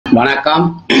வணக்கம்.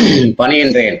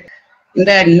 பணியன்றேன்.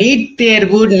 இந்த நீட்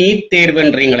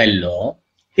தேர்வுன்றீங்களோ,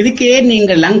 இதுக்கே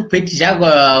நீங்கள்லாம் பெருசா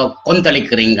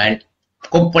கொந்தளிக்கிறீங்கள்,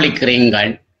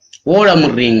 கொப்பளிக்கிறீங்கள்,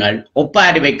 ஓலமுடுறீங்கள்,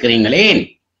 ஒப்பாரி வைக்கிறீங்களே.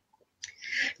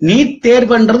 நீட்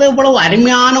தேர்வுன்றது இவ்வளவு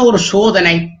அருமையான ஒரு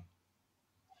சோதனை.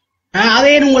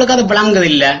 அதே உங்களுக்கு அது விளங்குது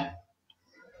இல்ல.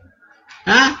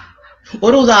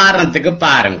 ஒரு உதாரணத்துக்கு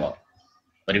பாருங்க.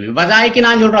 ஒரு விவசாயிக்கு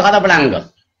நான் சொல்ற கதை விளங்கும்.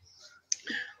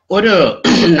 ஒரு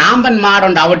நாம்பன் மாடு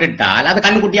அவிட்டுட்டால் அது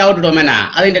கண்குட்டி அவிட்டுட்டோமேனா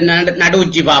அது நடு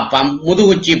உச்சி பாப்பம்,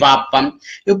 முதுகுச்சி பாப்பம்,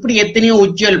 இப்படி எத்தனையோ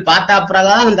உச்சிகள் பார்த்தா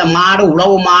பிறகுதான் அந்த மாடு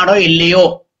உழவு மாடோ இல்லையோ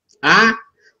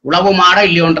உழவு மாடோ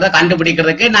இல்லையோன்றதை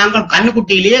கண்டுபிடிக்கிறதுக்கு நாங்கள்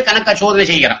கண்ணுக்குட்டியிலேயே கணக்க சோதனை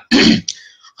செய்கிறோம்.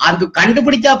 அது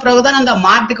கண்டுபிடிச்ச பிறகுதான் அந்த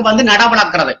மாட்டுக்கு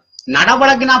நடவளர்க்கிறது.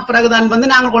 நடவளக்கினா பிறகுதான்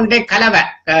நாங்க கொண்டே கலப்பை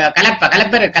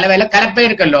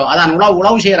இருக்கல்லோ, அதான்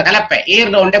உழவு செய்யற கலப்பை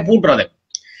ஏர்ல கொண்டே பூட்டுறது.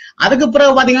 அதுக்கு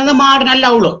பிறகு பாத்தீங்கன்னா மாடு நல்லா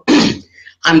உழும்.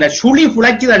 அந்த சுழி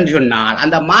புழைச்சுதுன்னு சொன்னால்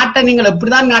அந்த மாட்டை நீங்கள்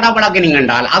எப்படிதான் நடவளக்கினீங்க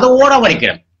என்றால் அதை ஓட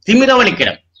வலிக்கிறோம், திமிர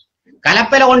வலிக்கிறோம்.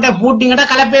 கலப்பையில கொண்டே பூட்டிங்கன்னா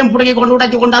கலப்பையும் பிடிக்க கொண்டு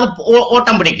உடைச்சு கொண்டு அது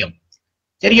ஓட்டம் பிடிக்கும்.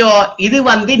 சரியோ? இது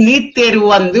நீட் தேர்வு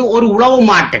ஒரு உழவு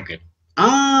மாட்டுக்கு.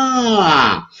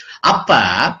 அப்ப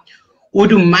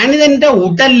ஒரு மனிதன்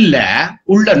உடல்ல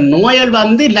உள்ள நோயல்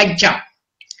லட்சம்.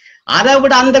 அதை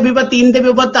விட அந்த விபத்து இந்த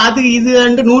விபத்து அது இது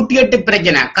 108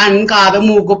 பிரச்சனை, கண் காது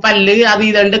மூக்கு பல்லு அது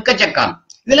இது எக்கச்சக்கம்.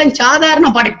 இதெல்லாம் சாதாரண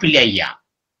படிப்பு இல்லையா ஐயா?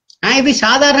 இது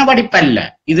சாதாரண படிப்பு அல்ல,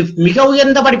 இது மிக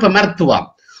உயர்ந்த படிப்பு, மருத்துவம்.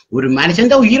 ஒரு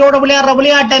மனுஷன் உயிரோட விளையாடுற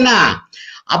விளையாட்டுனா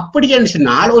அப்படி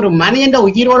சொன்னால் ஒரு மனிதன்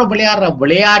உயிரோட விளையாடுற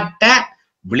விளையாட்டை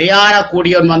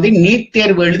விளையாடக்கூடியவன் நீட்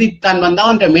தேர்வு எழுதித்தான்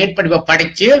அவன் மேற்படிப்பை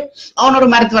படிச்சு அவன் ஒரு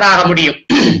மருத்துவராக முடியும்.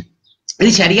 இது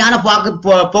சரியான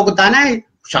போக்குத்தானே?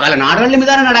 சகல நாடுகளிலும்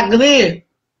இதான நடக்குது.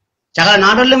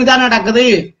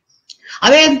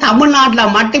 அதே தமிழ்நாட்டுல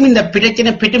மட்டும் இந்த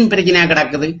பிரச்சனை பெரும் பிரச்சனையா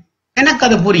கிடக்குது. எனக்கு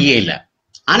அது புரியல,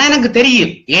 ஆனா எனக்கு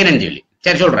தெரியும் ஏன்னு சொல்லி.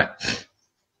 சரி சொல்றேன்.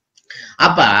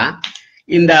 அப்ப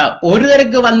இந்த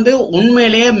ஒருவருக்கு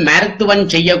உண்மையிலேயே மருத்துவம்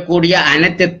செய்யக்கூடிய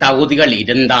அனைத்து தகுதிகள்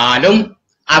இருந்தாலும்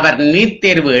அவர் நீட்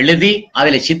தேர்வு எழுதி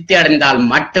அதுல சித்தி அடைந்தால்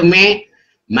மட்டுமே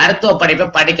மருத்துவ படிப்பை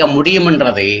படிக்க முடியும்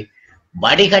என்றது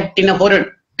வடிகட்டின பொருள்.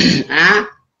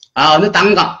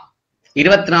 தங்கம்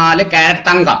 24 கேரட்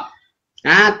தங்கம்.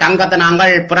 தங்கத்தை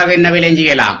நாங்கள் பிறகு என்ன விலையும்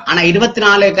செய்யலாம். ஆனா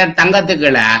 24 கேரட்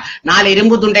தங்கத்துக்குள்ள 4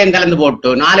 இரும்பு துண்டையும் கலந்து போட்டு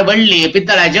 4 வெள்ளி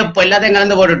பித்தளை செப்பு எல்லாத்தையும்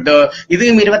கலந்து போட்டுட்டு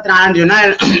இதுவும் 24 சொன்னா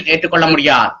ஏற்றுக்கொள்ள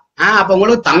முடியாது. அப்ப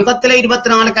உங்களுக்கு தங்கத்துல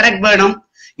 24 கேரட் வேணும்,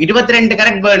 22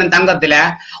 கேரட் வேணும் தங்கத்துல.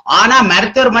 ஆனா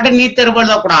மருத்துவர் மட்டும் நீட் தேர்வு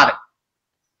எழுதக்கூடாது.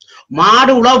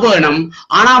 மாடு உழவு வேணும்,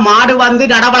 ஆனா மாடு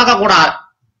நடவளர்க்க கூடாது.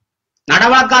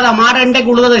 நடவளர்க்காத மாடு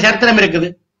இன்றைக்கு உழுது சரித்திரம் இருக்குது.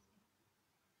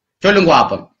 சொல்லுங்க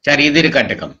பாப்போம். சரி, இது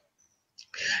இருக்கட்டுக்கும்.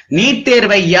 நீட்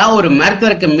தேர்வையா ஒரு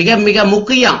மருத்துவருக்கு மிக மிக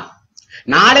முக்கியம்.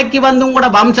 நாளைக்கு உங்களோட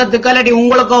வம்சத்துக்கு இல்லாட்டி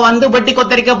உங்களுக்கோ வெட்டி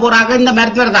கொத்தரிக்க போறாங்க இந்த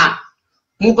மருத்துவர் தான்.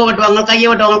 மூக்க வெட்டுவாங்க, கையை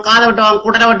வெட்டுவாங்க, காதை வெட்டுவாங்க,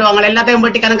 குடலை வெட்டுவாங்க, எல்லாத்தையும்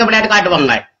வெட்டி கணக்க விளையாட்டு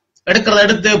காட்டுவாங்க. எடுக்கிறத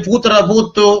எடுத்து பூத்துறத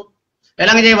பூத்து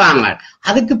எல்லாம் செய்வாங்க.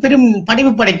 அதுக்கு பெரும்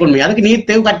படிப்பு படிக்கணும். அதுக்கு நீட்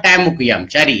தேர்வு கட்டாயம் முக்கியம்.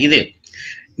 சரி, இது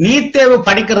நீட் தேர்வு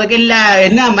படிக்கிறதுக்கு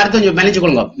என்ன மருத்துவம்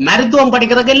நினைச்சுக்கொள்ளுங்க. மருத்துவம்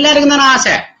படிக்கிறதுக்கு எல்லாருக்கும் தானே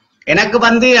ஆசை. எனக்கு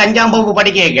 5ஆம் வகுப்பு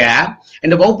படிக்க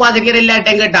இந்த வகுப்பாசிரியர்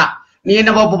எல்லாட்டையும் கேட்டா, நீ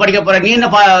என்ன வகுப்பு படிக்க போற, நீ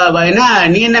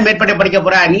என்ன மேற்படை படிக்க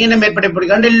போற, நீ என்ன மேற்படை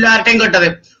படிக்க எல்லார்ட்டையும் கேட்டது.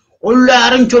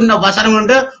 எல்லாரும் சொன்ன வசனம்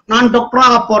நான் டாக்டர்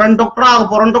ஆக போறேன்,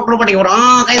 டாக்டர் படிக்க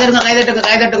போறேன்.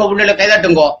 கைதட்டுங்க பிள்ளைல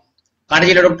கைதட்டுங்கோ.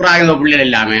 கடைசியில டாக்டர் ஆகுங்க பிள்ளைகள்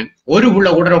எல்லாமே. ஒரு புள்ள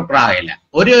கூட டாக்டர் ஆக இல்லை.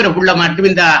 ஒரே ஒரு புள்ள மட்டும்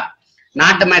இந்த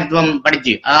நாட்டு மருத்துவம்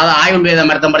படிச்சு, அதாவது ஆயுர்வேத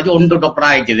மருத்துவம் படிச்சு ஒன்று டாக்டர்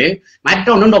ஆகிக்குது, மற்ற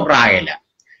ஒன்றும் டாக்டர் ஆகல.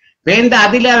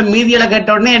 அதுல மீதியில கேட்ட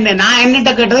உடனே நான்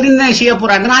என்னட்ட கேட்டது என்ன செய்ய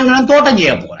போறேன், நான் தோட்டம்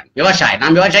செய்ய போறேன், விவசாயம்.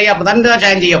 நான் அப்பதான்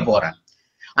விவசாயம் செய்ய போறேன்.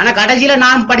 ஆனா கடைசியில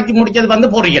நான் படிச்சு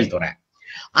முடிச்சது பொறியியல் துறை.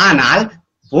 ஆனால்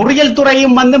பொறியியல்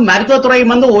துறையும்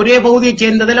மருத்துவத்துறையும் ஒரே பகுதியை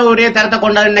சேர்ந்ததுல ஒரே தரத்தை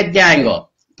கொண்டாது நினைச்சாங்க.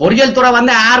 பொறியியல் துறை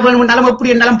யார் வேணும்னாலும்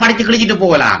எப்படி இருந்தாலும் படிச்சு கிழிச்சிட்டு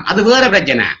போகலாம், அது வேற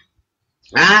பிரச்சனை.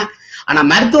 ஆனா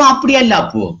மருத்துவம் அப்படி அல்ல.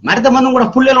 அப்போ மருத்துவம் கூட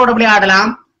புள்ளைகளோட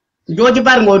விளையாடலாம். யோசிச்சு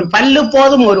பாருங்க, ஒரு பல்லு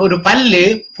போதும், ஒரு பல்லு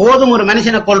போதும் ஒரு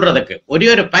மனுஷனை கொல்றதுக்கு. ஒரே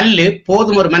ஒரு பல்லு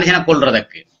போதும் ஒரு மனுஷனை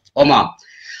கொல்றதுக்கு. ஓமா,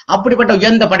 அப்படிப்பட்ட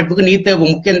உயர்ந்த படிப்புக்கு நீட் தேர்வு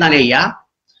முக்கியம் தானே ஐயா?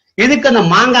 எதுக்கு அந்த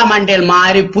மாங்கா மண்டேல்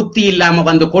மாதிரி புத்தி இல்லாம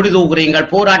கொடி தூக்குறீங்க,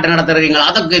 போராட்டம் நடத்துறீங்க,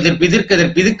 அதற்கு எதிர்ப்பு இதற்கு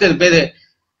எதிர்ப்பு இதுக்கு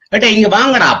எதிர்ப்பு. இங்க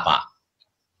வாங்கடாப்பா.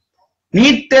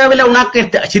 நீட் தேர்வுல உனக்கு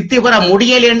சித்தி பெற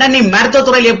முடியலன்னா நீ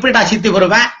மருத்துவத்துறையில எப்படிடா சித்தி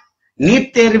பெறுவ? நீட்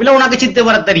தேர்வுல உனக்கு சித்து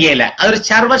வர தெரியல. அது ஒரு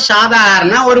சர்வ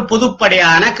சாதாரண ஒரு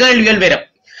பொதுப்படையான கேள்விகள் வரும்.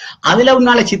 அதுல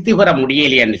உன்னால சித்தி பெற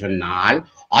முடியலையன்னு சொன்னால்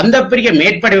அந்த பெரிய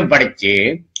மேற்படிப்பு படிச்சு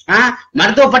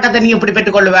மருத்துவ பட்டத்தை நீ எப்படி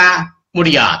பெற்றுக்கொள்ளுவ?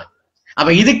 முடியாது. அப்ப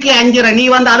இதுக்கு 5 நீ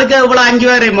அதுக்கு எவ்வளவு 5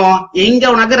 வருமோ? இங்க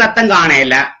உனக்கு ரத்தம் காண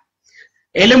இல்ல.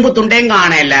 எலும்பு துண்டையும்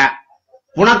காணல,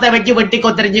 புணத்தை வச்சு வெட்டி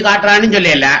கொத்தரிஞ்சு காட்டுறான்னு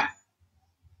சொல்லல.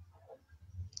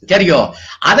 சரியோ?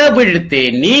 அதை விடுத்து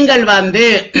நீங்கள்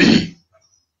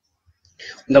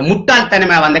இந்த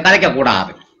முட்டாள்தனமை கதைக்க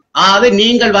கூடாது. அதாவது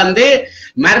நீங்கள்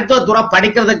மருத்துவத்துறை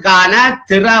படிக்கிறதுக்கான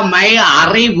திறமை,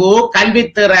 அறிவு,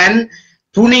 கல்வித்திறன்,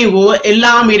 துணிவு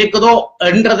எல்லாம் இருக்குதோ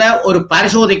என்றத ஒரு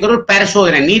பரிசோதிக்கிற ஒரு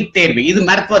பரிசோதனை நீட் தேர்வு. இது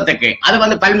மருத்துவத்துக்கு.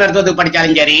 அது பல் மருத்துவத்துக்கு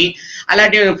படிச்சாலும் சரி,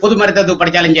 அல்லாட்டி பொது மருத்துவத்துக்கு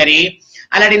படிச்சாலும் சரி,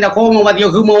 அல்லாட்டி இந்த ஹோமோபதியோ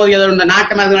ஹியூமோபதியோ இந்த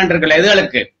நாட்டு மருந்து இருக்குல்ல,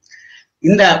 இதுகளுக்கு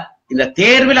இந்த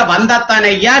தேர்வுல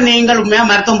வந்தாத்தானையா நீங்கள் உண்மையா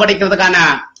மருத்துவம் படிக்கிறதுக்கான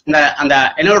அந்த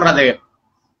என்ன சொல்றது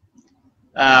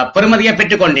பெருமதியை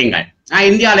பெற்றுக்கொண்டீங்க.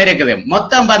 இந்தியாவில இருக்குது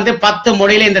மொத்தம் 10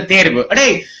 மொழியில இந்த தேர்வு. அடே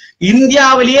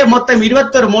இந்தியாவிலேயே மொத்தம்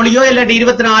 21 மொழியோ இல்லாட்டி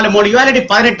 24 மொழியோ இல்லாட்டி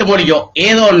 18 மொழியோ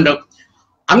ஏதோ ஒன்று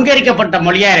அங்கீகரிக்கப்பட்ட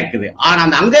மொழியா இருக்குது. ஆனா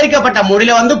அந்த அங்கீகரிக்கப்பட்ட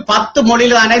மொழியில 10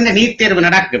 மொழியில தானே இந்த நீட் தேர்வு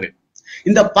நடக்குது.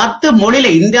 இந்த 10 மொழியில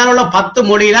இந்தியாவில் உள்ள 10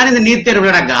 மொழியில இந்த நீட் தேர்வு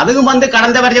நடக்குது. அதுவும்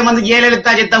கடந்த வருஷம்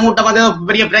ஜெயலலிதா சித்தமூட்டை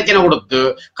பெரிய பிரச்சனை கொடுத்து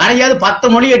கடைசியாது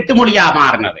 10 மொழி 8 மொழியா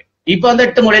மாறினது. இப்ப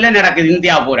 8 மொழியில நடக்குது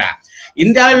இந்தியா பூரா.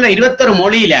 இந்தியாவில் உள்ள 21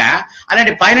 மொழியில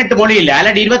அல்லாட்டி 18 மொழியில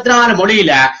அல்லாட்டி 24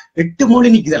 மொழியில 8 மொழி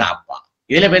நிக்குதுடாப்பா.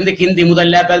 இதுல ஹிந்தி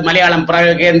முதல்ல, மலையாளம்,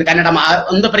 கன்னடம்,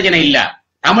 எந்த பிரச்சனை இல்ல,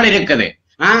 தமிழ் இருக்குது.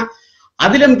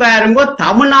 அதிலும் பாருங்க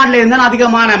தமிழ்நாட்டில இருந்தாலும்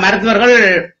அதிகமான மருத்துவர்கள்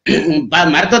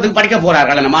மருத்துவத்துக்கு படிக்க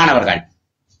போறார்கள் அந்த மாணவர்கள்.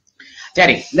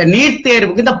 சரி, இந்த நீட்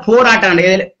தேர்வுக்கு இந்த போராட்டம்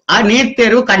நீட்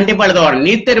தேர்வு கண்டிப்பா எழுதணும்.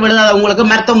 நீட் தேர்வு எழுதாத உங்களுக்கு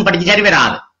மருத்துவம் படிச்சு சரி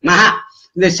வராது.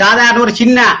 இந்த சாதாரண ஒரு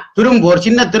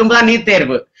சின்ன துரும்பு தான் நீட்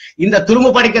தேர்வு. இந்த துரும்பு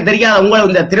படிக்க தெரியாத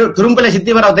உங்களுக்கு, இந்த துரும்புல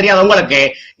சித்தி வர தெரியாத உங்களுக்கு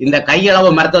இந்த கையளவு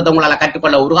மருத்துவத்தை உங்களால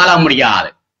கற்றுக்கொள்ள ஒரு காலம் முடியாது.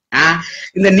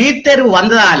 இந்த நீட் தேர்வு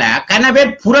வந்ததால கனவே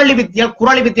குரலி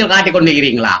வித்தியல் காட்டிக்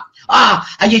கொண்டிருக்கிறீங்களா?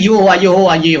 ஐயோ ஐயோ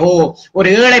ஐயோ, ஒரு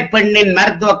ஏழை பெண்ணின்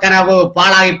மருத்துவ கனவு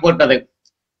பாழாகி போட்டது.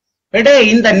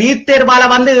 இந்த நீட் தேர்வால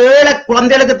ஏழை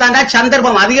குழந்தைகளுக்கு தாண்டா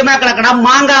சந்தர்ப்பம் அதிகமா கிடக்கடா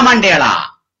மாங்கா மாண்டேலா.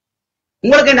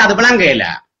 உங்களுக்கு என்ன அது விளங்க இல்ல?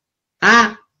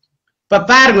 இப்ப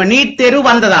பாருங்க, நீட் தேர்வு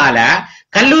வந்ததால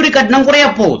கல்லூரி கட்டணம் குறைய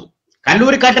போகுது.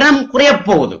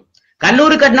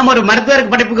 கல்லூரி கட்டணம் ஒரு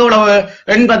மருத்துவருக்கு படிப்புக்கு எவ்வளவு?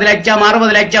 80 லட்சம்,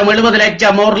 60 லட்சம், 70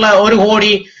 லட்சம், 1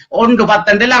 கோடி, 1,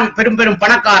 10 எல்லாம் பெரும் பெரும்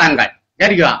பணக்காரங்கள்.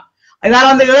 சரியா?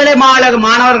 இதனால ஏழை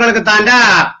மாணவர்களுக்கு தாண்டா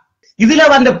இதுல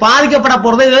பாதிக்கப்பட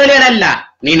போறது ஏழைகள் அல்ல.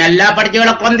 நீ நல்லா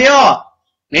படிச்சவள குழந்தையோ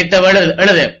நீத்த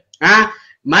எழுது.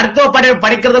 மருத்துவ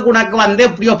படிக்கிறதுக்கு உனக்கு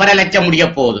எப்படியோ பல லட்சம் முடிய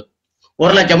போகுது.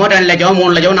 1 லட்சமோ 2 லட்சமோ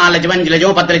 3 லட்சமோ 4 லட்சமோ 5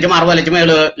 லட்சமோ 10 லட்சமோ 60 லட்சமோ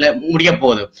முடிய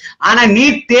போகுது. ஆனா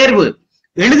நீட் தேர்வு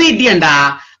எழுதிட்டியண்டா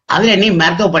அதுல நீ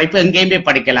மருத்துவ படிப்பு எங்கேயுமே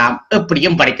படிக்கலாம்,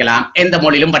 எப்படியும் படிக்கலாம், எந்த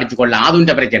மொழியிலும் படிச்சு கொள்ளலாம். அது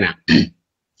இந்த பிரச்சனை.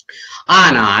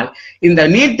 ஆனால் இந்த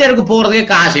நீட் தேர்வுக்கு போறதுக்கு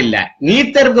காசு இல்ல.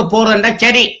 நீட் தேர்வுக்கு போறதுண்டா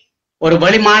சரி, ஒரு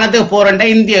வெளிமானத்துக்கு போறேன்டா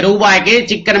இந்திய ரூபாய்க்கு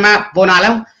சிக்கனமா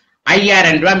போனாலும்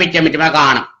 5000 ரூபாய் மிச்சமா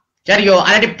காணும். சரியோ?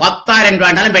 அல்லாட்டி 10,000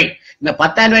 ரூபாய்னாலும் போய் இந்த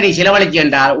 10,000 ரூபாய் நீ செலவழிச்சு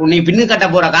என்றால் உன்னை பின்னு கட்ட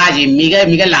போற காசு மிக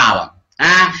மிக லாபம்.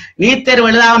 நீட் தேர்வு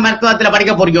எழுதாம மருத்துவத்துல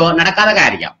படிக்க போறியோ? நடக்காத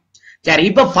காரியம். சரி,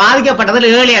 இப்ப பாதிக்கப்பட்டது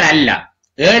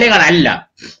ஏழைகள் அல்ல.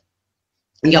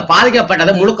 இங்க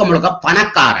பாதிக்கப்பட்டது முழுக்க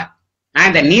பணக்காரர்.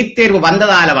 இந்த நீட் தேர்வு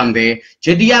வந்ததால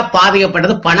செடியா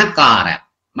பாதிக்கப்பட்டது பணக்காரர்,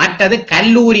 மற்றது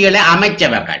கல்லூரிகளை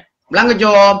அமைச்சவர்கள்.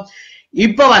 விளங்குச்சோ?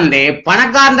 இப்ப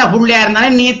பணக்காரந்த புள்ளையா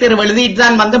இருந்தாலும் நீட் தேர்வு எழுதிட்டு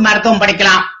தான் மருத்துவம்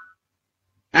படிக்கலாம்.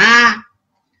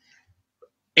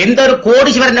 எந்த ஒரு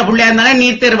கோடீஸ்வரன் பிள்ளையா இருந்தாலும்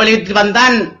நீட் தேர்வு எழுதிட்டு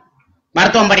வந்தான்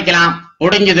மருத்துவம் படிக்கலாம்.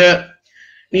 முடிஞ்சது.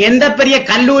 நீ எந்த பெரிய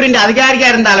கல்லூரியின் அதிகாரியா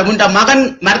இருந்தாலும் உண்ட மகன்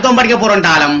மருத்துவம் படிக்க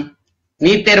போறாலும்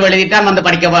நீட் தேர்வு எழுதிட்டா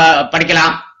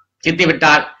படிக்கலாம் சித்தி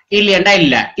விட்டால், இல்லையண்டா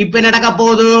இல்ல. இப்ப நடக்க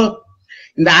போகுது,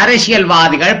 இந்த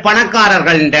அரசியல்வாதிகள்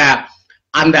பணக்காரர்கள்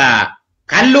அந்த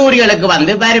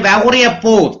கல்லூரிகளுக்கு வேற உரைய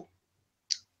போகுது.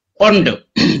 ஒன்று.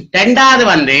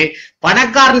 ரெண்டாவது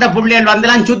பணக்காரண்ட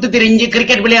புள்ளிகள் சுத்து திரிஞ்சு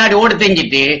கிரிக்கெட் விளையாடி ஓடி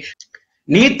தெரிஞ்சிட்டு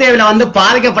நீட் தேர்வுல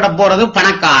பாதிக்கப்பட போறது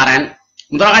பணக்காரன்,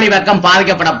 முதலாளி வர்க்கம்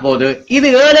பாதிக்கப்பட போகுது. இது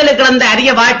ஏழை கிடந்த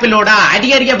அரிய வாய்ப்பில்லோடா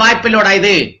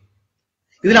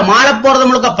இதுல மாற போறது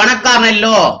முழுக்க பணக்காரன்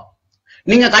இல்லோ.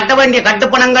 நீங்க கட்ட வேண்டிய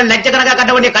கட்டுப்பணங்கள் லட்சக்கணக்கா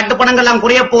கட்ட வேண்டிய கட்டுப்பணங்கள் எல்லாம்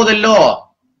குறைய போகுது இல்லோ.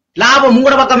 லாபம்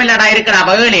உங்களோட பக்கம் இல்லடா இருக்கிறா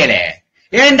ஏழையிலே.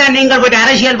 ஏண்டா நீங்கள் போயிட்டு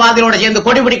அரசியல்வாதிகளோட சேர்ந்து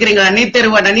கொடி பிடிக்கிறீங்களா? நீட்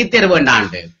தேர்வு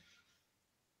வேண்டாண்டு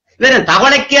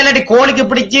தவளைக்கு இல்லாட்டி கோழிக்கு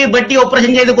பிடிச்சு வெட்டி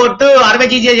ஆபரேஷன் செய்து போட்டு அறுவை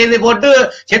சிகிச்சை செய்து போட்டு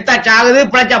செத்தா சாகுது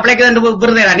பிழைச்சா பிழைக்குது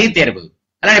விருதா நீட் தேர்வு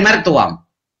அல்லாடி மருத்துவம்.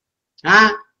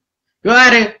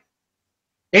 இவ்வாறு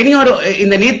இனி ஒரு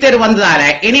இந்த நீட் தேர்வு வந்ததால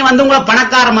இனி உங்களை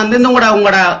பணக்காரன்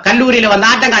உங்களோட கல்லூரியில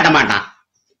ஆட்டம் காட்ட மாட்டான்.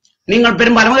 நீங்கள்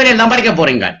பெரும்பாலும் எல்லாம் படிக்க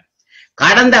போறீங்க.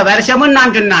 கடந்த வருஷமும்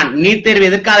நான் சொன்னான் நீட் தேர்வு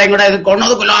எதிர்க்காதவங்க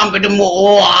கொண்டதுக்குள்ளாம் போயிட்டு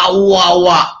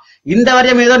இந்த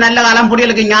வருஷம் ஏதோ நல்ல காலம்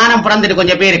புடிகளுக்கு ஞானம் பிறந்துட்டு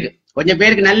கொஞ்சம்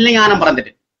பேருக்கு நல்ல ஞானம்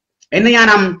பிறந்துட்டு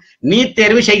என்னையானம் நீட்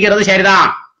தேர்வு செய்கிறது சரிதான்,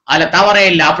 அதுல தவறே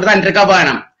இல்லை, அப்படிதான் இருக்க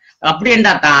வேணும். அப்படி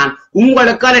என்றாத்தான்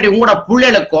உங்களுக்கு அல்லது உங்களோட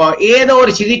பிள்ளைகளுக்கோ ஏதோ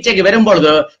ஒரு சிகிச்சைக்கு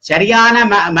வரும்பொழுது சரியான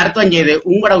மருத்துவம் செய்து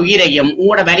உங்களோட உயிரையும்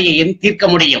உங்களோட வலியையும் தீர்க்க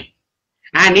முடியும்.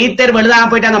 நீட் தேர்வு எழுதாம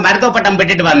போயிட்டு அங்க மருத்துவ பட்டம்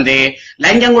பெற்றுட்டு வந்து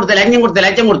லஞ்சம்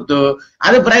கொடுத்து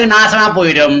அது பிறகு நாசமா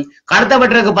போயிடும். கருத்த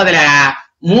பட்டதுக்கு பதில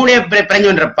மூளைய பிரஞ்சு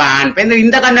கொண்டிருப்பான்,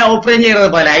 இந்த கண்ணை ஒப்பரேஷன் செய்யறது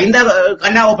பதில இந்த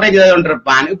கண்ணை ஒப்பரேஷன் செய்து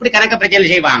கொண்டிருப்பான். இப்படி கணக்க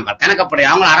பிரச்சனை செய்வாங்க, கணக்கப்படி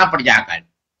அவங்க அறப்படிச்சாக்கள்.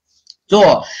 சோ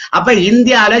அப்ப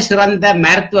இந்தியாவில சிறந்த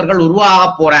மருத்துவர்கள் உருவாக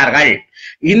போறார்கள்.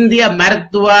 இந்திய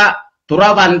மருத்துவ துறை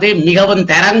வந்து மிகவும்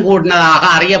தரங்கூடினதாக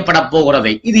அறியப்பட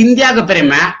போகிறது. இது இந்தியாவுக்கு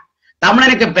பெருமை,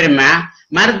 தமிழனுக்கு பெருமை,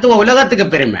 மருத்துவ உலகத்துக்கு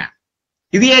பெருமை.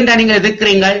 இது ஏன்டா நீங்க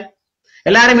எதிர்க்கிறீங்க?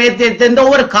 எல்லாரும் எந்த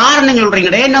ஒவ்வொரு காரணம்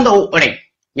சொல்றீங்களே என்ன?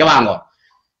 இங்க வாங்க,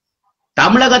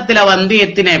 தமிழகத்துல வந்து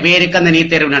எத்தனை பேருக்கு அந்த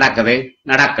நீட் தேர்வு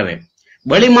நடக்குது.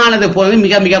 வெளிமானது போது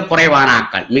மிக மிக குறைவான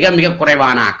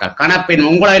ஆக்கள் கணப்பின்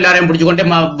உங்களை எல்லாரையும் பிடிச்சு கொண்டு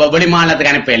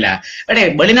வெளிமானத்துக்கு அனுப்ப இல்ல.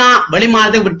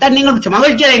 வெளிமானத்துக்கு விட்டா நீங்கள்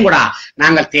மகிழ்ச்சி அடையும் கூட.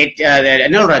 நாங்கள்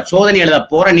என்ன சோதனை எழுத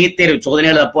போறோம், நீட் தேர்வு சோதனை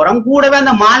எழுத போறோம், கூடவே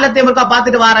அந்த மாநிலத்தை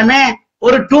பார்த்துட்டு வரமே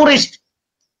ஒரு டூரிஸ்ட்.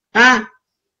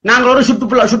 நாங்க ஒரு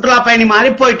சுற்றுலா பயணி மாதிரி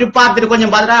போயிட்டு பார்த்துட்டு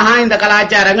கொஞ்சம் பார்த்துட்டா இந்த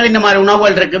கலாச்சாரங்கள் இந்த மாதிரி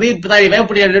உணவுகள் இருக்குது இப்படி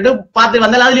பார்த்துட்டு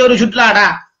வந்தாலும் அதுல ஒரு சுற்றுலாடா.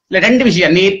 இல்ல ரெண்டு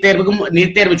விஷயம்,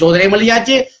 நீட் தேர்வு சோதனை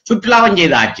மொழியாச்சு, சுற்றுலாவும்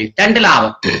செய்தாச்சு, 2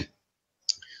 லாபம்.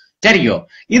 சரியோ,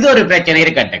 இது ஒரு பிரச்சனை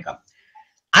இருக்கட்டும்.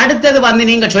 அடுத்தது வந்து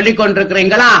நீங்க சொல்லிக்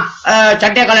கொண்டிருக்கிறீங்களா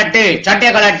சட்டை கலட்டு,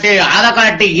 அதை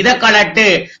கலட்டு, இதை கலட்டு,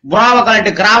 புறாவ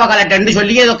கலட்டு, கிராவ கலட்டுன்னு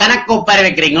சொல்லி ஏதோ கணக்கு ஒப்பார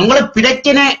வைக்கிறீங்க. உங்களுக்கு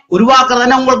பிரச்சனை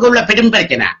உருவாக்குறதுன்னா உங்களுக்கு உள்ள பெரும்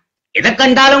பிரச்சனை. எதை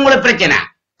கண்டாலும் உங்களுக்கு பிரச்சனை,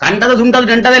 கண்டது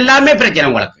துண்டது ரெண்டது எல்லாமே பிரச்சனை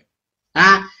உங்களுக்கு.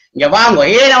 இங்க வாங்க,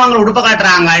 ஏன் அவங்க உடுப்ப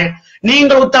காட்டுறாங்க?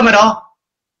 நீங்கள் உத்தமரோ?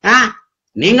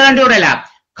 நீங்க விடல.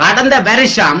 கடந்த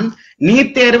வருஷம்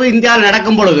நீட் தேர்வு இந்தியாவில்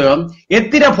நடக்கும் பொழுது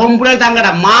எத்தனை பொம்புகள் தங்கட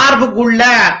மார்புக்குள்ள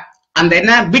அந்த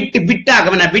என்ன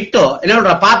விட்டோ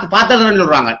என்ன பார்த்தது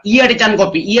சொல்றாங்க. ஈ அடிச்சான்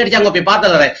கோப்பி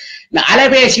பார்த்தது. இந்த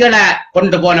அலைபேசிகளை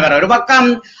கொண்டு போனவர் ஒரு பக்கம்,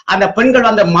 அந்த பெண்கள்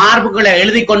வந்து மார்புகளை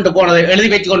எழுதி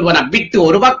வச்சு கொண்டு போன விட்டு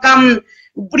ஒரு பக்கம்,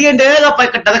 இப்படி என்று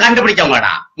ஏகப்பட்டதை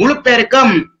கண்டுபிடிச்சவங்கடா. முழு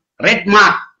பேருக்கும் ரெட்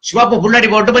மார்க் சிவப்பு புள்ளடி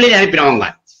போட்டு வெளியே அனுப்பினவங்க.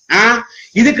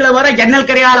 இதுக்குள்ள வர ஜன்னல்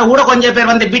கரையால கூட கொஞ்சம் பேர்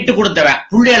வந்து விட்டு கொடுத்தவன்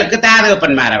புள்ளைகளுக்கு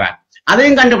தேவப்பன் மேறவன்,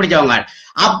 அதையும் கண்டுபிடிச்சவங்க.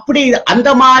 அப்படி அந்த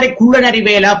மாதிரி குள்ளநரி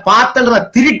வேலை பார்த்தல்ற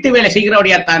திருட்டு வேலை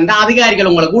செய்கிறவடையாத்தான் அதிகாரிகள்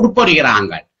உங்களுக்கு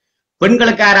உடுப்பொறிகிறாங்க.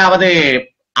 பெண்களுக்கு யாராவது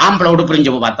ஆம்பளை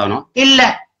உடுப்புரிஞ்சு பார்த்தோனோ இல்ல.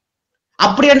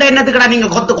 அப்படி என்ற எண்ணத்துக்கடா நீங்க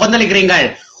கொந்தளிக்கிறீங்க.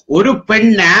 ஒரு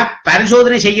பெண்ணை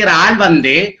பரிசோதனை செய்கிற ஆள்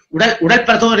வந்து உடல்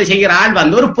பரிசோதனை செய்கிற ஆள்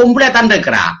வந்து ஒரு பொம்பளை தான்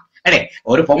இருக்கிறா.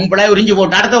 ஒரு பொம்பளை உறிஞ்சு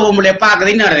போட்டு அடுத்த பொம்பளை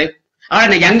பாக்குதுன்னு வருது.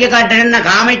 அவன் எங்க காட்டுன்னு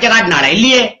காமைக்க காட்டினால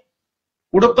இல்லையே.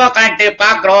 உடுப்பா காட்டு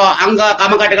பாக்குறோம், அங்க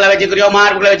கமக்காட்டுகளை வச்சுக்கிறியோ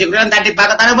மார்புகளை வச்சுக்கிறியோ தட்டி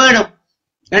பார்க்கத்தானே வேணும்.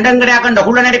 ரெண்டும் கிடையாது. கண்ட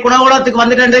குள்ளநரி குணகுலத்துக்கு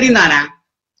வந்துட்டு தெரியும் தானே.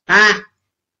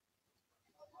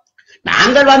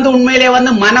 நாங்கள் வந்து உண்மையிலே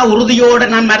வந்து மன உறுதியோடு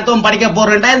நான் மருத்துவம் படிக்க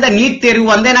போறேன்டா. இந்த நீட் தேர்வு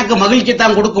வந்து எனக்கு மகிழ்ச்சி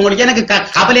தான் கொடுக்க முடியும், எனக்கு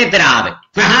கவலையே தெரியாது.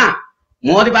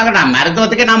 மோதி பார்க்க நான்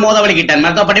மருத்துவத்துக்கு நான் மோத வலிக்கிட்டேன்,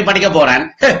 மருத்துவ படிக்க போறேன்.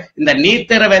 இந்த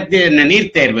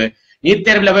நீட்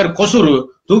தேர்வுல பேர் கொசுரு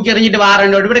தூக்கி எறிஞ்சிட்டு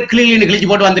வாரன்னு கிளீன் கிழிச்சு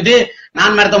போட்டு வந்துட்டு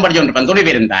நான் மருத்துவம் படிச்சு கொண்டிருப்பேன். துணை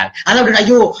பேர் இருந்தார். அதை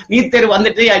ஐயோ நீட் தேர்வு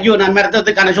வந்துட்டு, ஐயோ நான்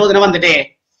மருத்துவத்துக்கான சோதனை வந்துட்டு.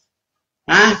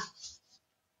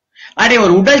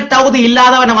 ஒரு உடல் தகுதி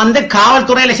இல்லாதவனை வந்து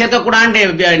காவல்துறையில சேர்க்கக்கூடாது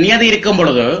நியதி இருக்கும்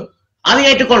பொழுது அதை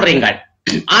ஏற்றுக்கொள்றீங்க.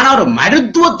 ஆனா ஒரு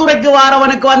மருத்துவத்துறைக்கு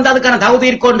வாரவனுக்கு வந்து அதுக்கான தகுதி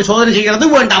இருக்கொண்டு சோதனை செய்கிறது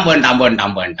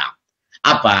வேண்டாம்.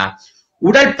 அப்ப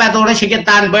உடல் பதோட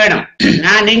செய்யத்தான் வேணும்.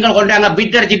 நீங்கள் கொண்டு அங்க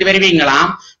பிட் அடிச்சுட்டு வருவீங்களாம்,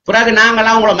 பிறகு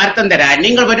நாங்களாம் உங்களை மருத்துவம் தர,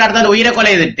 நீங்கள் போயிட்டு அடுத்த உயிரை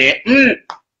கொலை எதிர்த்து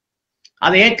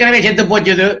அது ஏற்கனவே செத்து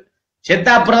போச்சுது, செத்த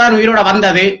அப்புறம் தான் உயிரோட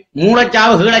வந்தது,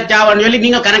 மூளைச்சாவு கீழச்சாவுன்னு சொல்லி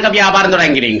நீங்க கணக்க வியாபாரம்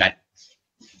தொடங்கிறீங்க.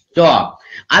 சோ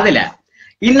அதுல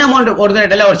இன்னும் ஒரு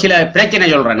தடவை ஒரு சில பிரச்சனை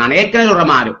சொல்றேன். நான் ஏற்கனவே சொல்ற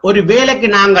மாதிரி ஒரு வேலைக்கு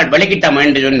நாங்கள் வெளிக்கிட்டோம்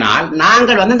என்று சொன்னால்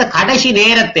நாங்கள் வந்து இந்த கடைசி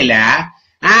நேரத்துல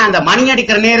அந்த மணி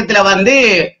அடிக்கிற நேரத்துல வந்து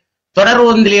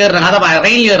தொடர்ந்து ஏறுறது, அதாவது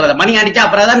ரயில் ஏறுறது, மணி அடிச்சா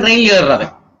அப்புறம் தான் ரயில் ஏறுறது.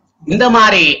 இந்த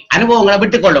மாதிரி அனுபவங்களை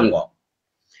விட்டுக் கொள்ளுங்க.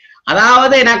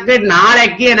 அதாவது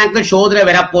நாளைக்கு எனக்கு சோதனை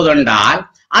வரப்போது என்றால்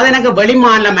அது எனக்கு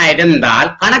வெளிமாநிலமா இருந்தால்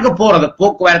கணக்கு போறது,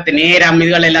 போக்குவரத்து நேரம்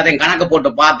இதுகள் எல்லாத்தையும் கணக்கு போட்டு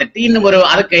பார்த்துட்டு இன்னும் ஒரு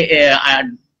அதுக்கு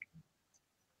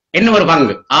இன்னும் ஒரு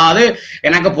பங்கு, அதாவது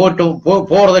எனக்கு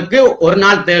போறதுக்கு ஒரு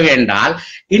நாள் தேவை என்றால்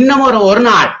இன்னும் ஒரு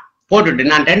நாள்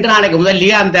போட்டுட்டு நான் 2 நாளைக்கு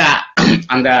முதல்லயே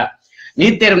அந்த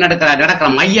நீட் தேர்வு நடக்கிற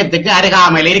மையத்துக்கு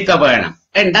அருகாமையில் இருக்க வேணும்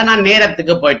என்றால் நான்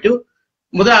நேரத்துக்கு போயிட்டு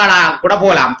முதலாளா கூட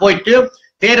போகலாம், போயிட்டு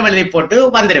தேர்வு எழுதி போட்டு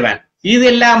வந்துடுவேன். இது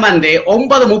எல்லாம் வந்து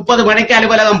 9:30 மணிக்கு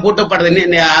அலுவலகம் பூட்டப்படுது,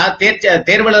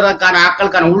 தேர்வெழுதற்கான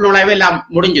ஆட்களுக்கான உள்நுழைவு எல்லாம்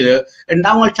முடிஞ்சது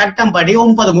என்றால் அவங்க சட்டம் படி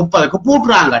 9:30க்கு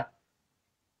பூட்டுறாங்க.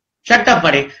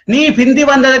 சட்டப்படி நீ பிந்தி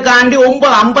வந்ததுக்காண்டி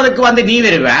 9:50 வந்து நீ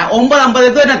வருவ,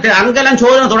 9:50 அங்கெல்லாம்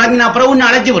சோதனை தொடங்கின அப்புறம் உன்னை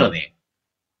அழைச்சி வருது.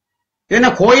 என்ன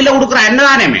கோயில கொடுக்குற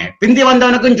என்னதானே பிந்தி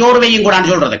வந்தவனுக்கும் சோறு வையும்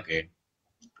கூடான்னு சொல்றதுக்கு,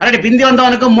 அல்லாடி பிந்தி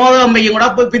வந்தவனுக்கு மோதகம் வையும் கூட,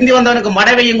 பிந்தி வந்தவனுக்கு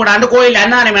மடை வையும் கூடாண்டு கோயில்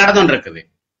என்னதானே நடந்துட்டு இருக்குது.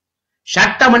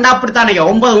 சட்டம் அப்படித்தானே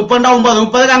 9:30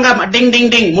 9:30 அங்க டிங்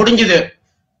டிங் டிங் முடிஞ்சுது.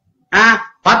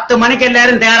 10 மணிக்கு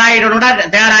எல்லாரும்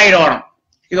தயாராயிடணும்.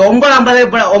 இது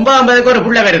 9:50 ஒரு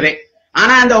புள்ள வருது.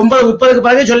 ஆனா அந்த 9:30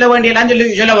 பிறகு சொல்ல வேண்டியெல்லாம்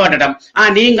சொல்ல மாட்டோம்.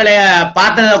 நீங்களே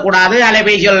பார்த்தத கூடாது,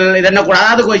 அலைபேசிகள் இது என்ன கூடாது,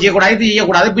 அது செய்யக்கூடாது, இது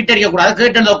செய்யக்கூடாது, பிட்டடிக்க கூடாது,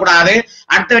 கேட்டு கூடாது,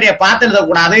 அடுத்தவரைய பார்த்து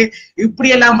கூடாது, இப்படி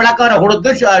எல்லாம் விளக்கவரை கொடுத்து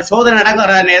சோதனை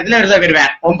நடக்கிற நேரத்தில் எழுத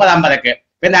வருவேன் 9:50.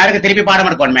 இந்த யாருக்கு திருப்பி பாடம்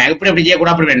எடுக்கணுமே, இப்படி இப்படி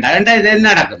செய்யக்கூடாது, அப்படி வேண்டாம். இது என்ன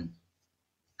நடக்கும்?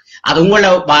 அது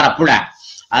உங்களோட வார புல,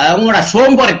 அது உங்களோட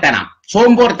சோம்பேறித்தனம்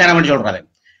சொல்றது.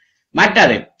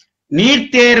 மற்றது நீட்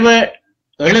தேர்வு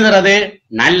எழுதுறது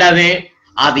நல்லது.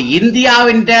 அது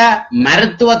இந்தியாவின்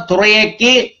மருத்துவ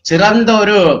துறைக்கு சிறந்த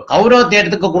ஒரு கௌரவத்தை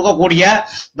எடுத்துக்க கொடுக்கக்கூடிய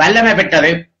வல்லமை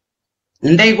பெற்றது.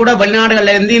 இன்றைக்கு கூட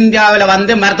வெளிநாடுகள்ல இருந்து இந்தியாவில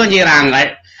வந்து மருத்துவம் செய்யறாங்க.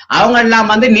 அவங்க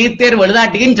எல்லாம் வந்து நீட் தேர்வு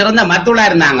எழுதாட்டியும் சிறந்த மருத்துவலா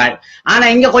இருந்தாங்க. ஆனா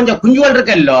இங்க கொஞ்சம் குஞ்சுகள்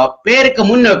இருக்கல்லோ, பேருக்கு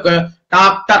முன்னுக்கு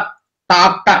doctor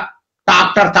doctor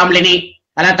doctor Tamilini,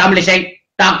 Tamilisai,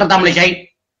 doctor Tamilisai,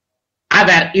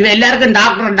 அவர் இவ எல்லாருக்கும்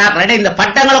டாக்டர் டாக்டர். இந்த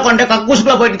பட்டங்களை கொண்டு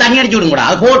கக்கூசுக்குள்ள போயிட்டு தண்ணி அடிச்சு விடும் கூட,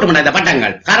 அது போட்டு இந்த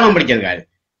பட்டங்கள் கர்மம் பிடிச்சதுகள்.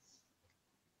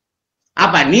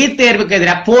 அப்ப நீட் தேர்வுக்கு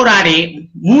எதிராக போராடி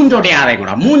மூஞ்சோடைய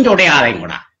ஆதாயம்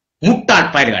கூட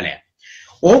முட்டாள் பயிர்களே.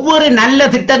 ஒவ்வொரு நல்ல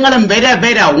திட்டங்களும்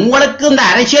பெற உங்களுக்கு இந்த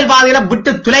அரசியல்வாதிகளை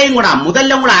விட்டு துளையும் கூட.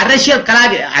 முதல்ல உங்களை அரசியல்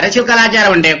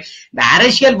கலாச்சாரம் உண்டு. இந்த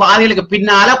அரசியல்வாதிகளுக்கு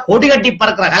பின்னால கொடி கட்டி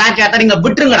பறக்கிற கலாச்சாரத்தை நீங்க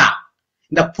விட்டுருங்கடா.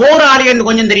 இந்த போராளி என்று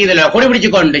கொஞ்சம் தெரியுதுல்ல, கொடி பிடிச்சு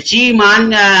கொண்டு சீமான்,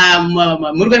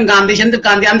 முருகன் காந்தி, செந்தில்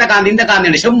காந்தி, அந்த காந்தி, இந்த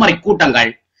காந்தி செம்மறி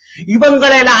கூட்டங்கள்,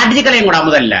 இவங்களை எல்லாம் அடிச்சுக்கலையும் கூட.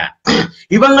 முதல்ல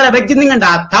இவங்களை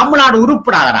வச்சிருந்தீங்கடா தமிழ்நாடு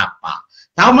உருப்படாதடாப்பா.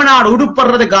 தமிழ்நாடு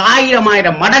உருப்படுறதுக்கு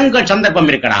 1000 மடங்கு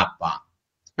சந்தர்ப்பம் இருக்கடாப்பா.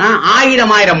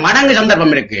 1000 மடங்கு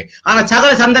சந்தர்ப்பம் இருக்கு. ஆனா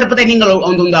சகல சந்தர்ப்பத்தை நீங்கள்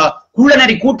இந்த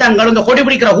குள்ளநரி கூட்டங்கள், இந்த கொடி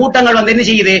பிடிக்கிற கூட்டங்கள் வந்து என்ன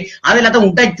செய்யுது, அதுல தான்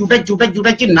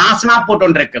உடைச்சு நாசனா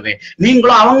போட்டு இருக்குது.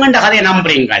 நீங்களும் அவங்கண்ட கதையை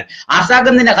நம்புறீங்கள்.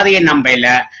 அசகந்தின கதையை நம்ப இல்ல,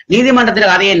 நீதிமன்றத்தின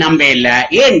கதையை நம்ப இல்ல.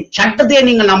 ஏன் சட்டத்தையே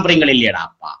நீங்கள் நம்புறீங்கள்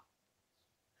இல்லையடாப்பா?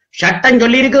 சட்டம்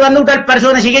சொல்லி இருக்கு வந்து உடல்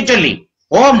பரிசோதனை செய்ய சொல்லி.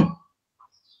 ஓம்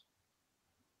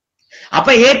அப்ப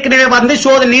ஏற்கனவே வந்து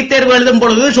சோதனை நீட் தேர்வு எழுதும்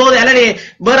பொழுது அல்லது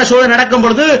வேற சோதனை நடக்கும்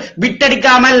பொழுது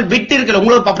விட்டடிக்காமல் விட்டு இருக்கல.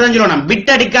 உங்களுக்கு அப்படிதான் சொல்லணும்,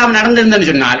 விட்டடிக்காமல் நடந்திருந்தேன்னு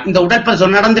சொன்னால் இந்த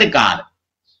உடற்பரிசோதனை நடந்திருக்காது.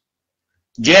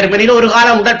 ஜெர்மனியில ஒரு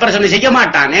காலம் உடற்பரிசோதனை செய்ய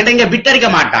மாட்டான், இங்க விட்டடிக்க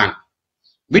மாட்டான்.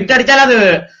 விட்டடிச்சால் அது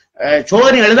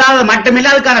சோதனை எழுதாத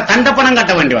மட்டுமில்ல, அதுக்கான தண்டப்பணம்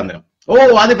கட்ட வேண்டி வந்துடும்.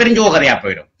 அது பெரிய கதையா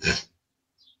போயிடும்.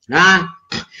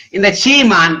 இந்த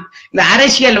சீமான், இந்த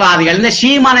அரசியல்வாதிகள், இந்த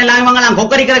சீமான் எல்லாம் இவங்க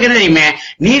கொக்கரிக்கிறதுக்கு என்ன தெரியுமே,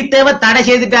 நீட் தேர்வை தடை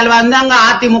செய்துட்டால் வந்து அங்க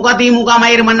அதிமுக திமுக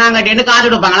மயிறு மண்ணாங்கட்டின்னு காசு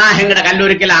கொடுப்பாங்களா. எங்கட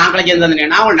கல்லூரிக்கு ஆங்களை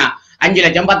சேர்ந்தா 5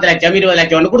 லட்சம் 10 லட்சம் 20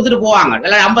 லட்சம் கொடுத்துட்டு போவாங்க.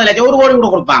 50 லட்சம் 1 கோடி கூட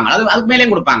கொடுப்பாங்க. அதுக்கு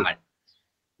மேலேயும் கொடுப்பாங்க.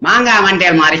 மாங்காய்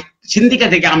மண்டையல் மாதிரி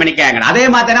சிந்திக்கிறதுக்கு அமைக்காங்க. அதே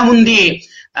மாதிரி முந்தி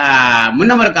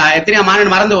முன்னம் இருக்கா எத்தனையோ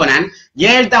மாநிலம் மறந்து போனேன்.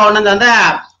 ஜெயலலிதா ஒண்ணு வந்து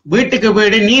வீட்டுக்கு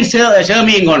வீடு நீர்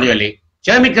சேமிங்கன்னு சொல்லி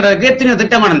சேமிக்கிறதுக்கு எத்தனையோ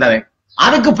திட்டம் இருந்தது.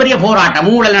 அதுக்கு பெரிய போராட்டம்,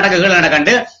 ஊழல்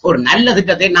நடக்கண்டு ஒரு நல்ல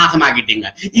திட்டத்தை நாசமாக்கிட்டீங்க.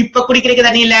 இப்ப குடிக்கிறதுக்கு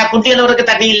தண்ணி இல்ல, குண்டி கழுவுறதுக்கு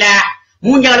தண்ணி இல்ல,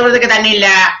 மூஞ்ச கழுவுறதுக்கு தண்ணி இல்ல.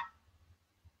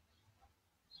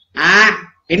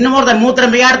 இன்னும் ஒருத்தன்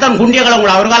மூத்திரம் பெய்ய அடுத்தவன் குண்டிய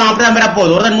கழுவுங்களா. ஒரு காலம் அப்படிதான்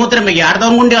பெறப்போகுது. ஒருத்தன் மூத்திரம் பெய்ய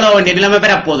அடுத்தவன் குண்டிய கழுவ வேண்டிய நிலைமை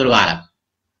பெறப்போகுது ஒரு காலம்.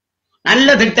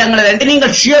 நல்ல திட்டங்களை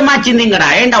நீங்கள் சுயமா சிந்திங்கடா.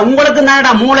 ஏண்டா உங்களுக்கு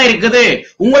தானடா மூளை இருக்குது,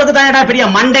 உங்களுக்கு தானடா பெரிய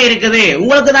மண்டை இருக்குது,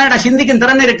 உங்களுக்கு தானடா சிந்திக்கும்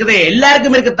திறன் இருக்குது,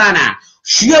 எல்லாருக்கும் இருக்குத்தானே.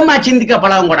 சுயமா சிந்திக்க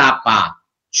பழகுங்கடா அப்பா,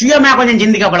 சுயமா கொஞ்சம்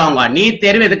சிந்திக்க பழகுங்க. நீட்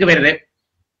தேர்வு எதுக்கு வருது?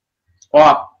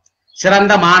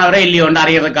 சிறந்த மாணவரோ இல்லையோ என்று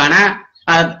அறியறதுக்கான,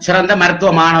 சிறந்த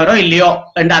மருத்துவ மாணவரோ இல்லையோ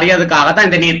என்று அறியறதுக்காகத்தான்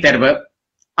இந்த நீட் தேர்வு.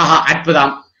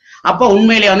 அற்புதம். அப்ப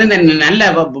உண்மையிலேயே வந்து இந்த நல்ல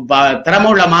திறமை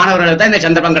உள்ள மாணவர்களுக்கு தான் இந்த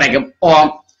சந்தர்ப்பம் கிடைக்கும்.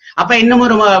 அப்ப இன்னும்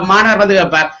ஒரு மாணவர் வந்து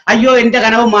கேட்பார், ஐயோ இந்த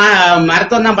கனவு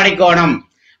மருத்துவம் தான் படிக்கணும்,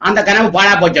 அந்த கனவு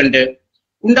பாழா போச்சுண்டு.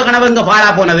 உண்ட கனவு இங்க பாழா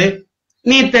போனது,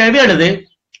 நீட் தேர்வு எழுது,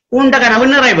 உண்ட கனவு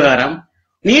நிறைவேறும்.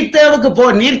 நீட் தேர்வுக்கு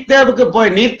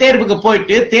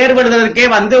போயிட்டு தேர்வு எழுதுறதுக்கே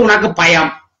வந்து உனக்கு பயம்,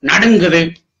 நடுங்குது,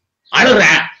 அழுற,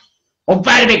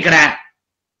 ஒப்பாரி வைக்கிற,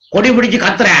 கொடி பிடிச்சு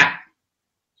கத்துற.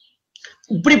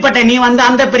 இப்படிப்பட்ட நீ வந்து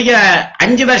அந்த பெரிய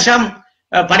 5 வருஷம்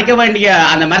படிக்க வேண்டிய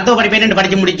அந்த மருத்துவ படிப்பை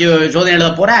படிச்சு முடிச்சு சோதனை எழுத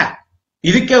போற.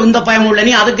 இதுக்கே இந்த பயம் உள்ள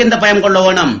நீ அதுக்கு இந்த பயம் கொள்ள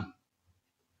வேணும்.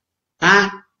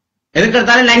 எதுக்கு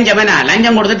எடுத்தாலும் லஞ்சம் என்ன,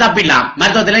 லஞ்சம் கொடுத்து தப்பிடலாம்.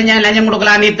 மருத்துவத்துல லஞ்சம்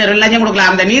கொடுக்கலாம், நீட் தேர்வு லஞ்சம்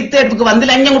கொடுக்கலாம். அந்த நீட் தேர்வுக்கு வந்து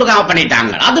லஞ்சம் கொடுக்காம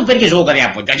பண்ணிட்டாங்க. அது பெரிய சோகதையா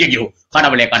போச்சு.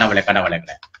 கடவுளே கடவுளே கடவுளே.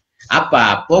 அப்ப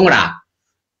போங்கடா,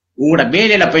 உங்களோட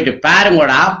வேலையில போயிட்டு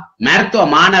பாருங்கடா, மருத்துவ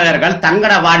மாணவர்கள்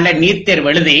தங்கட வாழ்ல நீட் தேர்வு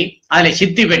எழுதி அதுல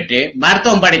சித்தி பெற்று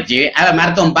மருத்துவம் படிச்சு அத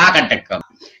மருத்துவம் பார்க்கட்டுக்கும்.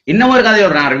 இன்னும் ஒரு கதை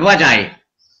சொல்றாங்க விவசாயி.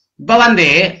 இப்ப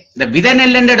இந்த விதை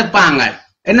நெல் எடுப்பாங்க,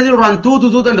 என்ன சொல்றாங்க,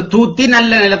 தூத்து தூத்தி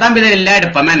நல்ல நெல்லை தான் விதை நெல்ல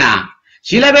எடுப்போம். என்ன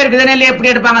சில பேர் விதை நெல்லை எப்படி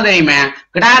எடுப்பாங்க தெரியுமே,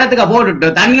 கிடாரத்துக்கு போட்டுட்டு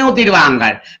தண்ணி ஊத்திடுவாங்க,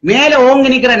 மேல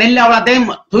ஓங்கி நிக்கிற நெல் அவ்வளோத்தையும்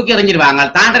தூக்கி எறிஞ்சிடுவாங்க,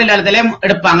 தாண்டற நிலத்திலையும்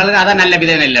எடுப்பாங்க. அதான் நல்ல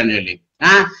விதை நெல்லுன்னு சொல்லி.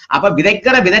 அப்ப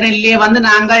விதைக்கிற விதை நெல்லையே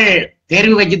நாங்கள்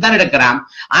தேர்வு வச்சுதான் எடுக்கிறோம்.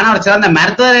 ஆனா ஒரு சிறந்த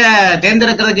மருத்துவரை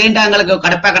தேர்ந்தெடுக்கிறது எங்களுக்கு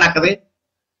கடுப்பா கிடக்குது.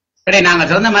 நாங்கள்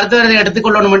சிறந்த மருத்துவரை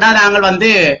எடுத்துக்கொள்ளணும்னா நாங்கள்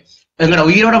எங்களோட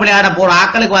உயிரோட விளையாட போற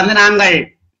ஆக்களுக்கு நாங்கள்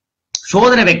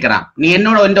சோதனை வைக்கிறோம். நீ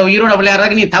என்னோட உயிரோட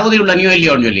விளையாடுறதுக்கு நீ தகுதி உள்ள நீயோ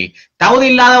இல்லையோன்னு சொல்லி, தகுதி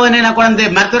இல்லாதவன் என்ன குழந்தை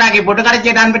மருத்துவராக்கி போட்டு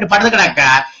கடைச்சிட்டான்னு போட்டு படுத்து கிடக்க,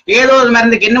 ஏதோ ஒரு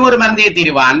மருந்துக்கு இன்னும் ஒரு மருந்து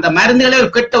ஏற்றிடுவான். அந்த மருந்துகளே ஒரு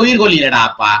கெட்ட உயிர்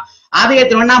கொல்லிடடாப்பா, அதை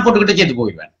ஏற்றிடுவேன் நான் போட்டுக்கிட்டு சேர்த்து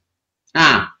போயிடுவேன்.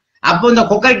 அப்போ இந்த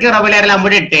கொக்கரிக்கிற விளையாடலாம்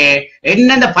விட்டுட்டு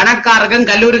என்ன இந்த பணக்காரருக்கும்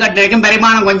கல்லூரி கட்டணக்கும்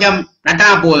பரிமாணம் கொஞ்சம் நட்டா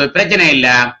போகுது, பிரச்சனை இல்ல.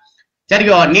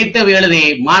 சரியோ, நீட் தேர்வு எழுதி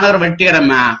மாணவர்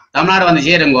வெற்றிகரமா தமிழ்நாடு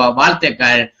சேருங்கோ,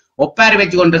 வாழ்த்துக்கள். ஒப்பாரி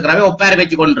வச்சு கொண்டிருக்கிறவே ஒப்பாரி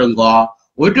வச்சு கொண்டிருங்கோ.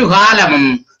 ஒரு காலமும்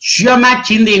சுயமா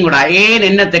சிந்தியும் கூட. ஏன்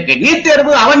என்னத்துக்கு நீட்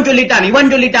தேர்வு அவன் சொல்லிட்டான்,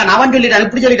 இவன் சொல்லிட்டான், அவன் சொல்லிட்டான்,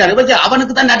 இப்படி சொல்லிட்டான்,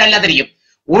 அவனுக்கு தான் நல்லா தெரியும்.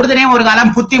 ஒரு தினம் ஒரு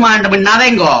காலம் புத்திமாண்டு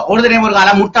பண்ணாதேங்கோ, ஒரு தினம் ஒரு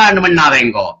காலம் முட்டாண்டு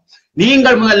பண்ணாதேங்கோ.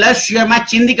 நீங்கள் முதல்ல சுயமா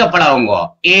சிந்திக்கப்படவங்கோ.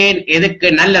 ஏன் எதுக்கு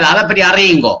நல்லது அதை பற்றி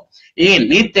அறியுங்கோ. ஏன்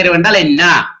நீட் தேர்வு என்றால் என்ன,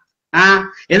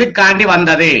 எதுக்காண்டி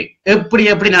வந்தது,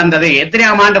 எப்படி நடந்தது,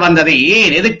 எத்தனையாம் ஆண்டு வந்தது,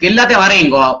 ஏன் எதுக்கு எல்லாத்தையும்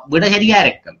வரையுங்கோ. விட சரியா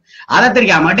இருக்கும். அதை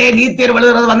தெரியாம நீட் தேர்வு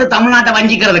எழுதுறது தமிழ்நாட்டை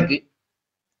வஞ்சிக்கிறதுக்கு.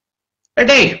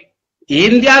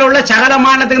 இந்தியாவில் உள்ள சகல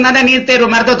மாநிலத்துக்கு தானே நீட் தேர்வு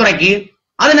மருத்துவத்துறைக்கு.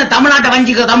 அது தமிழ்நாட்டை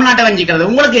வஞ்சிக்கிறது.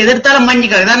 உங்களுக்கு எதிர்த்தாலும்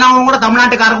வஞ்சிக்கிறது. இதான் உங்களோட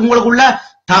தமிழ்நாட்டுக்காரருக்கு உங்களுக்குள்ள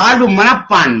தாழ்வு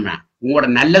மனப்பான்மை. உங்களோட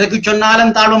நல்லதுக்கு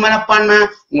சொன்னாலும் தாழ்வு மனப்பான்மை,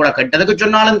 உங்களோட கெட்டதுக்கு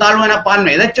சொன்னாலும் தாழ்வு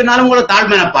மனப்பான்மை, எதை சொன்னாலும் உங்களுக்கு தாழ்வு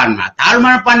மனப்பான்மை. தாழ்வு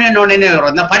மனப்பான்மை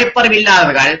என்ன, படிப்பறிவு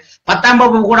இல்லாதவர்கள், 10ஆம்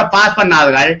வகுப்பு கூட பாஸ்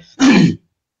பண்ணாதவர்கள்,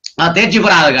 தேர்ச்சி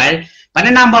பெறாதவர்கள்,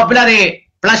 12ஆம் வகுப்புல அது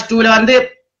 +2ல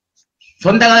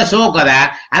சொந்த கதை சோ கதை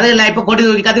அது இல்ல. இப்ப கொடி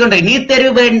தூக்கி கத்துக்கொண்டு நீட்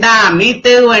தேர்வு வேண்டாம், நீட்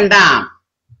தேர்வு வேண்டாம்.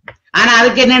 ஆனா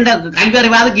அதுக்கு என்ன கல்வி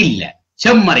அறிவு அதுக்கு இல்ல.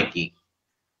 செம்மறைக்கு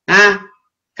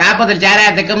காப்பத்தில்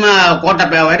சேராயத்துக்கும்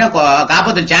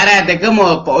காப்பத்தில் சேராயத்துக்கும்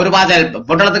ஒரு பாதல்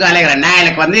பொட்டலத்துக்கு அலைகிற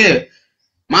நாயலுக்கு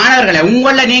மாணவர்களை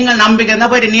உங்கள நீங்கள் நம்பிக்கை இருந்தா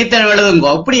போயிட்டு நீட் தேர்வு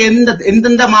எழுதுங்கோ. இப்படி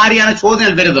எந்தெந்த மாதிரியான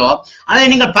சோதனைகள் பெறுதோ அதை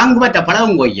நீங்கள் பங்கு பெற்ற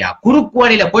பழகுங்கோ. ஐயா, குறுக்கு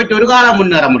வழியில போயிட்டு ஒரு காலம்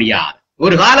முன்னேற முடியாது,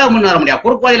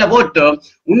 குறுக்கு வழியில போட்டு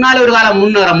உன்னால ஒரு காலம்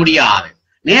முன்னேற முடியாது.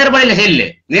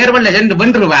 நேர்வழியில சென்று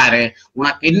வென்றுவாரு.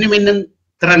 உனக்கு இன்னும்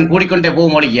திறன் கூடிக்கொண்டே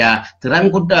போகும் ஒழியா திறன்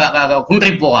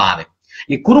குன்றி போகாது.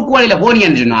 நீ குறுக்கு வழியில போனி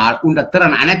என்று சொன்னால் உன்ற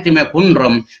திறன் அனைத்துமே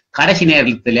குன்றும். கடைசி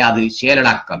நேரத்திலே அது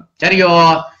செயலடக்கம். சரியோ,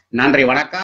 நன்றி, வணக்கம்.